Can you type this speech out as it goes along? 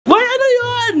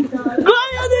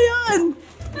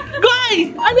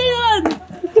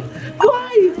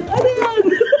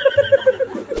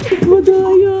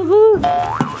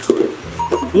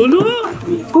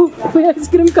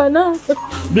cream ka na.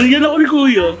 Bigyan ako ni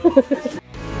Kuya.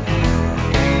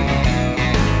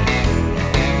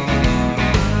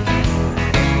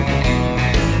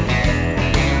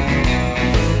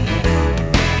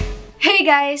 Hey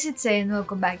guys, it's Seah and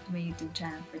welcome back to my YouTube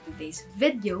channel for today's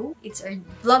video. It's our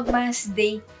vlogmas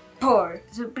day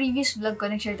 4. So previous vlog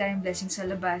ko, nag-share tayo ng blessings sa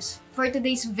labas. For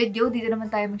today's video, dito naman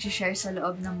tayo mag-share sa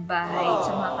loob ng bahay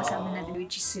sa mga kasama natin,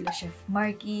 which is sila Chef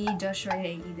Marky, Joshua,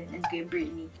 Eden, and Kuya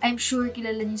Bernie. I'm sure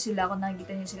kilala niyo sila kung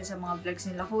nakikita niyo sila sa mga vlogs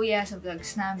nila kuya, sa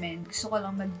vlogs namin. Gusto ko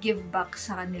lang mag-give back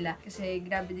sa kanila kasi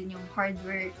grabe din yung hard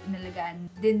work,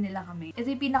 inalagaan din nila kami. Ito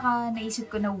yung pinaka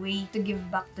naisip ko na way to give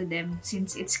back to them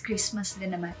since it's Christmas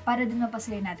din naman. Para din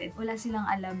mapasaya natin. Wala silang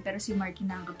alam pero si Marky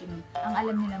nakakatunod. Ang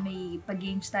alam nila may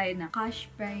pag-games tayo na cash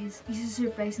prize.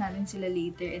 Isa-surprise natin sila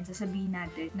later and sasabihin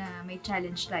natin na may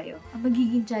challenge tayo. Ang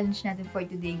magiging challenge natin for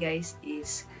today guys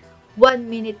is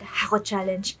 1-minute HAKOT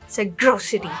challenge sa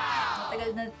grocery.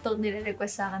 Matagal na ito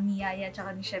nire-request sa akin ni Yaya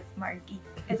at ni Chef Marky.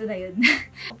 Ito na yun.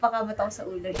 Papakamot ako sa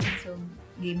ulo. So,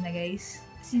 game na guys.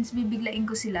 Since bibiglain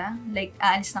ko sila, like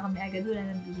aalis na kami agad,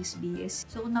 wala ng bihis-bihis.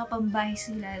 So kung nakapambahay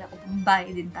sila, ako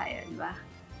pambahay din tayo, di ba?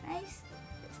 Nice!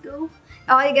 Let's go!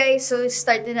 Okay guys, so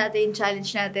start na natin yung challenge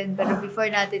natin. Pero before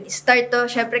natin i-start to,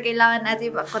 syempre kailangan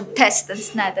natin yung mga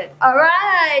contestants natin.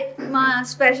 Alright! Mga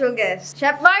special guests.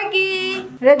 Chef Marky!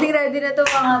 Ready na to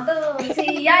mga to.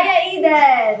 Si Yaya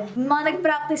Eden! Mga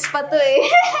nag-practice pa to eh.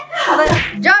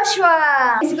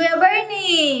 Joshua! Si Kuya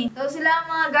Bernie! So sila ang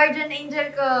mga guardian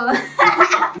angel ko.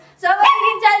 So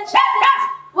magiging challenge natin.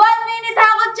 1-minute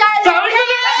HAKOT challenge!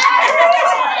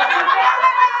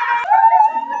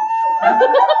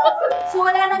 So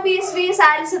wala nang BS-BS,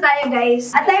 alis na tayo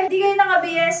guys. At time di kayo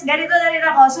naka-BS, ganito na rin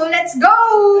ako. So let's go!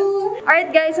 Alright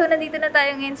guys, so nandito na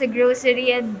tayo ngayon sa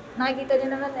grocery and nakikita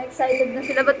nyo naman na excited na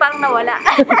sila. Ba't parang nawala?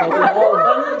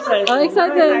 I'm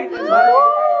excited!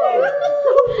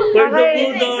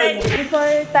 Okay,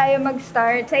 before tayo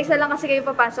mag-start, sa isa lang kasi kayo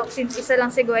papasok since isa lang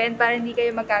si Gwen para hindi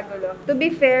kayo magkagulo. To be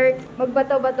fair,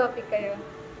 magbato-bato topic kayo.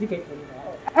 Hindi kayo tuloy na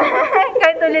ako.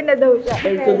 Kahit tuloy na daw siya.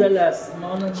 Back to the last.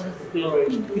 Mauna na si Chloe.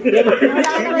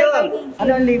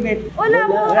 Anong limit? Wala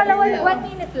mo, kalawa 1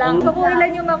 minute lang. So kung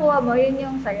ilan yung makuha mo, yun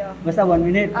yung sayo. Basta 1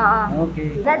 minute? Oo.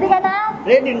 Okay. Ready ka na?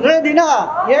 Ready na!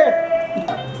 Yes!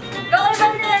 Go,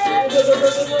 Ivan! Wala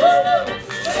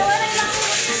lang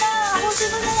na! Pusin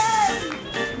mo na yan!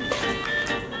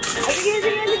 Ay, sige!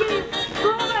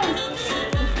 Go, Ivan!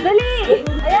 Dali!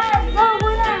 Ayan, go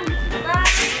muna!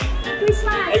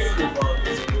 Christmas!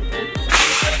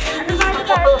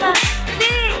 Ano ba?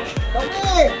 Hindi!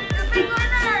 Okay! Kapay ko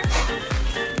na!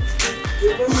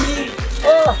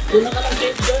 Oh! Doon na ka lang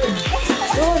safe guard.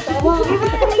 Oh, tama!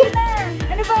 Sige na!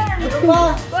 Ano ba? Ano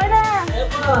ba? Wala!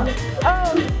 Ayaw pa.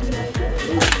 Oh!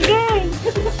 Sige!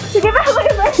 Sige ba?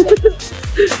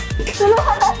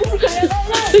 Tulungan natin si Kuya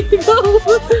Bernie!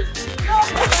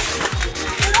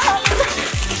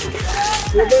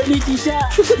 Kuya Bernie, Tisha!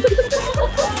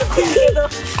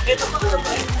 Ito pa ka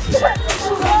ba?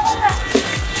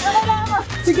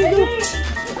 Sige na!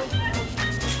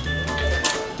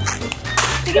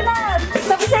 Sige na!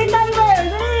 Tapos sa yung timer!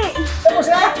 Dali! Tapos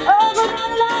na? Oo, gano'n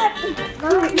na lahat!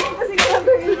 Nakakita ko si Kuya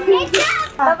Bernie.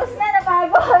 Tapos na,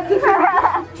 napagod.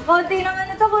 Konti naman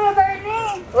ito, Kuya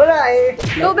Bernie. Wala eh.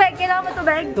 Tubig! Kailangan mo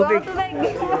tubig? Tubig. Tubig!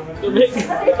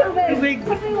 Tubig! Tubig!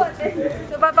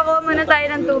 So, papakuha muna tayo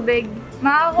ng tubig.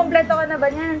 Makakakompleto ka na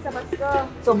ba niyan sa Pasko?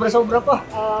 Sobra-sobra pa.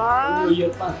 Oh. New Year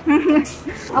pa.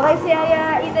 Okay, si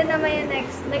Aya, Eden naman yung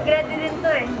next. Nag-ready din to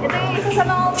eh. Ito yung isa sa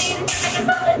mga umiirit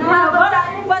na habang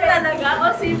challenge. Ba talaga?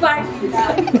 O si Marky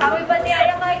lang. Kami ba ni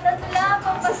Aya kahit ano lang,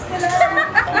 pampasko lang.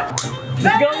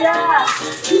 Let's go na!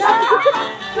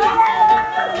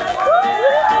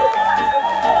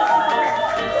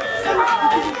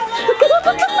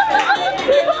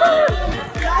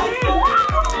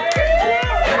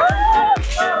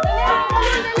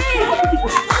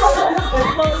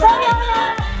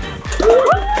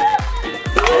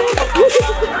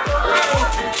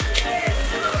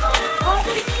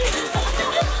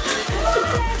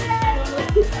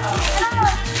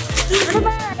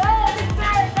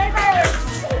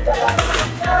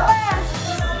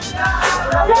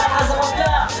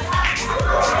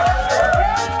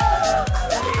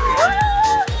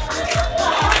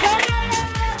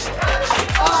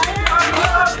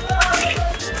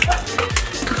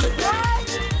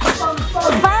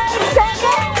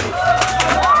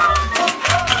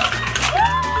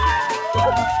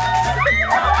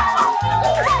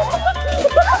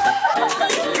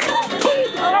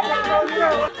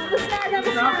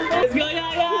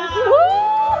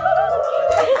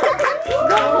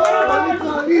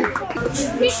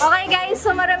 Okay guys,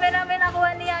 so marami namin nakuha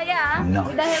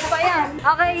dahil pa yan.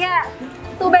 Okay, yeah.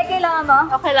 Tubig kailangan mo?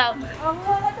 Okay lang. Oo,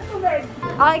 wala ito tubig.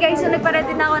 Okay guys, so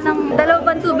nagparetin na ako ng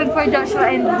 2 tubig for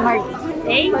Joshua and Mark.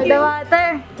 Thank For you. the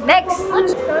water. Next! So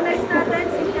next natin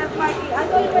si Chef Marky.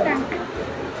 Ano mo na?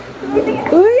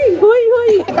 Uy! Uy!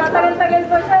 Uy! Tatagal-tagal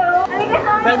pa siya, oh. Halika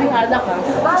ha! Pwede anak ha?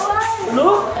 Bawal!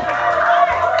 Ano?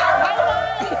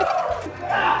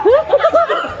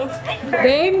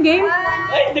 Game! Game!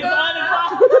 Ay, nagpaalag pa!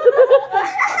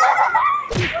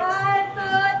 1,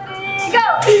 2, 3, go!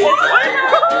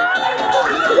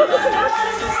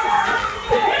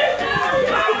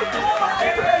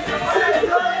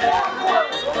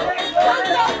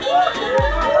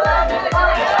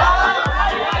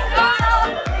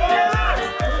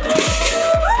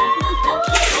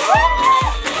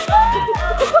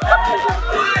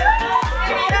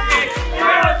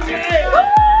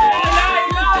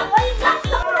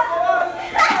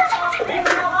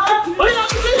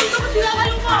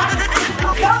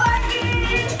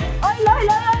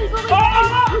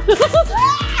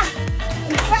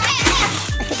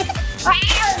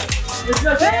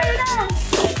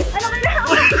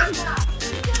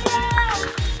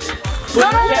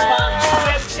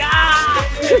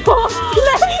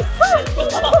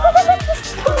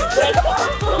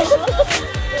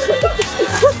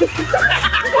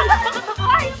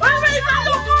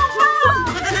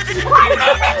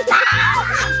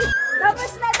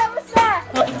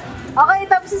 Okay,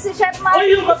 tapos si Chef Marky.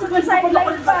 Ay, yung kasabay sa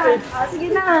sideline pa. Sige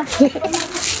na.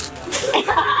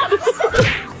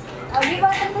 Give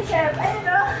natin to Chef.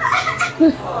 Ayun o.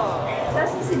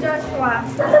 Tapos si Joshua.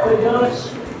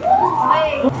 Josh.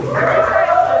 Okay.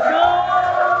 Let's go!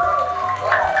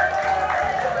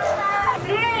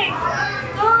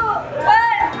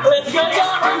 3, 2,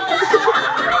 1. Let's go!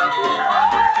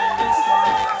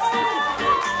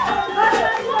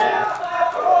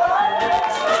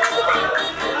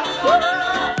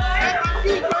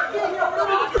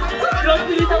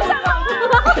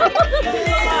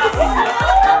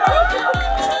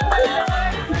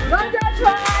 Go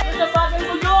Joshua! Sa bagay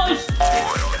mo, Josh!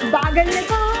 Bagal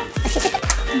nito.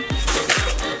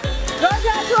 Go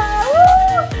Joshua!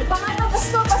 Woo! Pangano,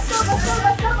 basto, basto, basto,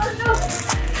 basto, basto.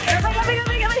 Gabay.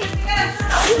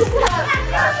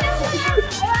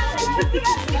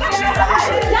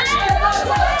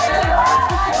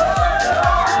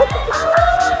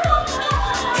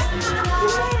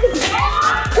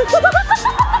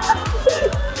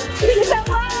 Bilisan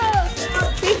mo!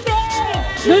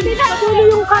 50! Doon! Patuloy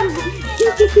yung kan!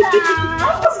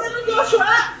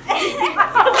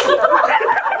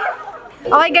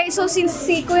 Okay guys, so since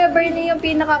si Kuya Bernie yung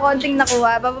pinaka-konting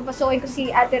nakuha, papapasukin ko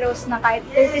si Ate Rose na kahit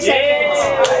 30 seconds.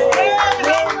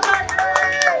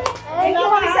 Thank you,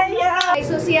 Ma'am Seah. Okay,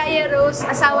 so si Ate Rose,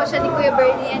 asawa siya ni Kuya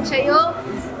Bernie and siya yung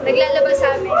naglalabas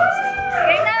sa amin.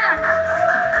 Okay na!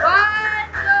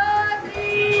 1,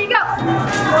 2, 3, go!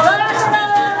 Go!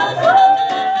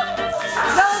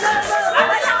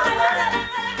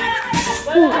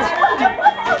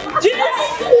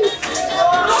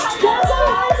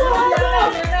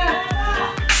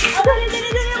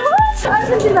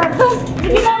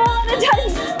 Ginawa ko na dyan!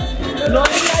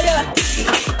 Lori kaya!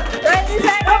 20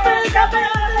 seconds!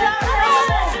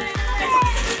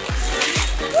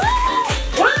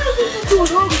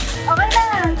 Okay na!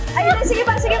 Ayun na, sige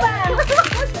pa!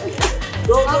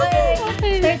 Okay,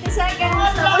 30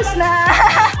 seconds, tapos na!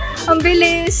 Ang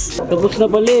bilis! Tapos na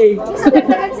pala eh.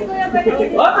 Nagdagan si Kuya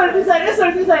Bernie. Oh,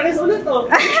 30 seconds ulit to.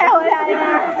 Wala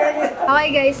na. Okay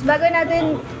guys, bago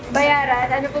natin bayaran,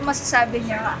 ano po masasabi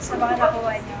niyo sa mga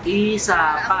nakuha niyo?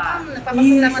 Isa pa.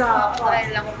 Napapasalamat po ako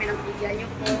dahil ako pinagbigyan niyo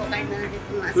po kahit na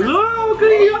nandito mga asawa. Hello,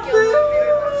 kaiyak na!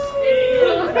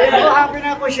 Pero happy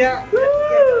na ako siya.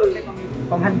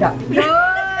 Panghanda.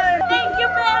 Yun! Thank you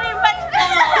very much po!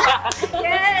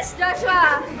 Yes,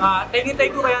 Joshua! Thank you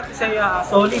kay Ate Seah.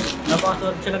 Solid.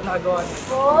 Napaka-solid siya nagagawa.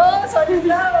 Oh, solid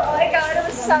daw. O, ikaw, ano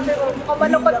masasabi mo? Mukhang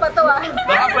malungkot pa to ah.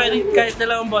 Baka pwede kahit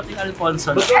dalawang boting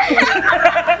Alfonso.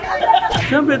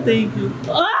 Siyempre, thank you.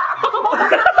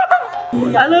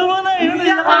 Alam mo na yun.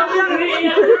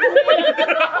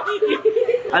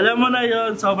 Alam mo na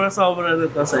yun. Sobra-sobra na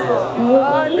to sa'yo.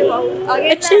 Oh, diba?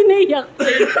 Okay na. Chiniyak!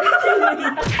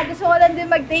 Gusto ko lang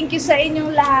din mag-thank you sa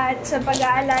inyong lahat sa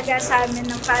pag-aalaga sa amin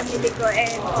ng family ko.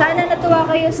 And sana natuwa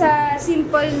kayo sa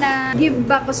simple na give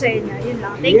back ko sa inyo. Yun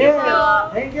lang. Thank you po.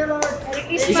 Thank you, Lord. Merry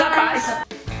Christmas!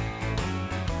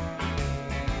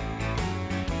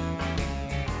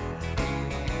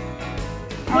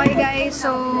 Okay guys,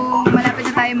 so malapit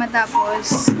na tayo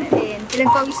matapos. And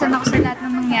pinagpawisan ako sa lahat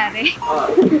ng nangyari.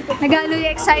 Nagalo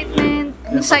yung excitement,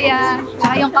 yung saya,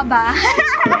 tsaka yung kaba.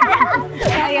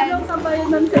 Ayan. Anong kabayan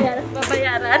ng Seah?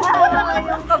 Babayaran?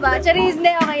 Yung kaba. Charis,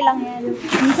 hindi. Okay lang yan.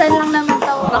 Minsan lang naman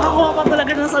tao. Nakakuha pa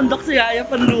talaga ng sandok si Yaya,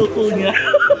 panluto niya.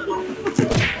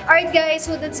 Alright guys,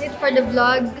 so that's it for the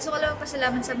vlog. Gusto ko lang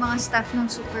pasalamat sa mga staff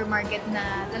ng supermarket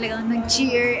na talagang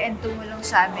nag-cheer and tumulong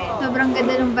sa amin. Sobrang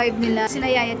ganda ng vibe nila. Sila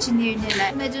Yaya, cheer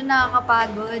nila. Medyo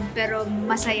nakakapagod pero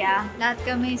masaya. Lahat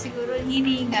kami siguro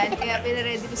hiningal kaya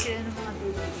pinaready ko sila ng mga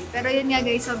tubig. Pero yun nga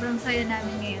guys, sobrang saya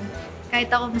namin ngayon. Kahit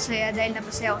ako masaya dahil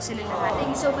napasaya ko sila lahat.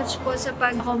 Thank you so much po sa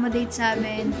pag-accommodate sa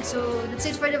amin. So that's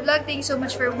it for the vlog. Thank you so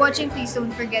much for watching. Please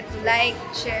don't forget to like,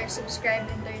 share, subscribe,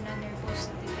 and turn on your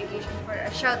post notification for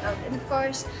a shout-out. And of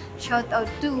course,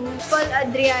 shout-out to Paul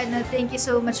Adriano. Thank you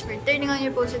so much for turning on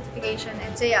your post notification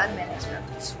and see you on my next vlog.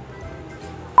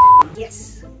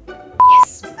 Yes!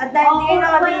 Yes! At dahil di na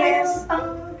kami yes!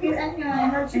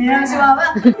 Hindi na si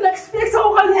Mama. Flex ako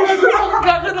kanina.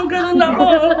 Gaganong-ganon ako.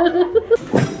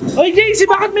 Oy, JC,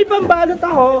 bakit may pambalot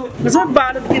ako? Gusto mo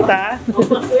balot kita?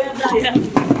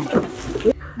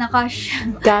 Nakash.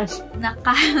 Gosh.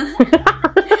 Naka...